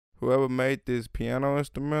Whoever made this piano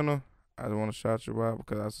instrumental, I just want to shout you out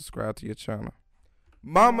because I subscribe to your channel.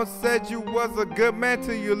 Mama said you was a good man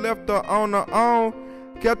till you left her on her own.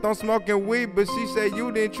 Kept on smoking weed, but she said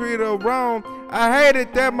you didn't treat her wrong. I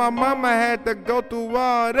hated that my mama had to go through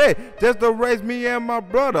all that just to raise me and my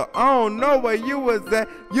brother. I don't know where you was at.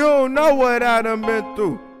 You don't know what I done been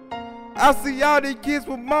through. I see all these kids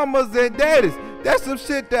with mamas and daddies. That's some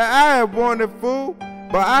shit that I had wanted, fool.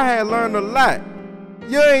 But I had learned a lot.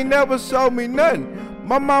 You ain't never showed me nothing.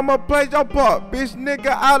 My mama played your part, bitch nigga,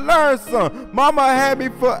 I learned some. Mama had me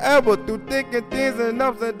forever through thick and thins and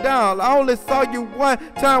ups and downs. I only saw you one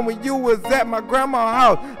time when you was at my grandma's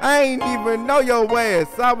house. I ain't even know your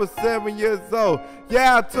ass, I was 7 years old.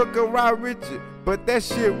 Yeah, I took a ride with you, but that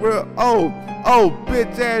shit real old. Oh,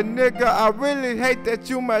 bitch ass nigga, I really hate that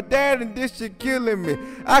you my dad and this shit killing me.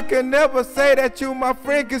 I can never say that you my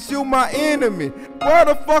friend cause you my enemy. Where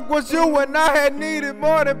the fuck was you when I had needed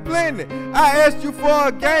more than plenty? I asked you for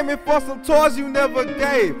a game and for some toys you never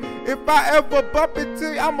gave. If I ever bump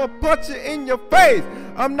into you, I'ma punch you in your face.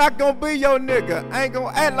 I'm not gonna be your nigga, I ain't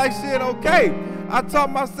gonna act like shit okay. I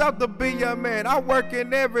taught myself to be your man, I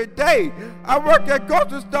working every day. I work at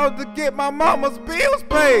grocery stores to get my mama's bills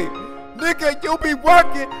paid. Nigga, you be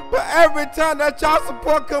working, but every time that child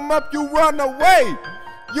support come up, you run away.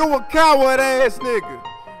 You a coward ass nigga.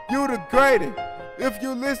 You the greatest. If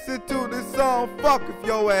you listen to this song, fuck if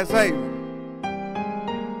your ass hate me.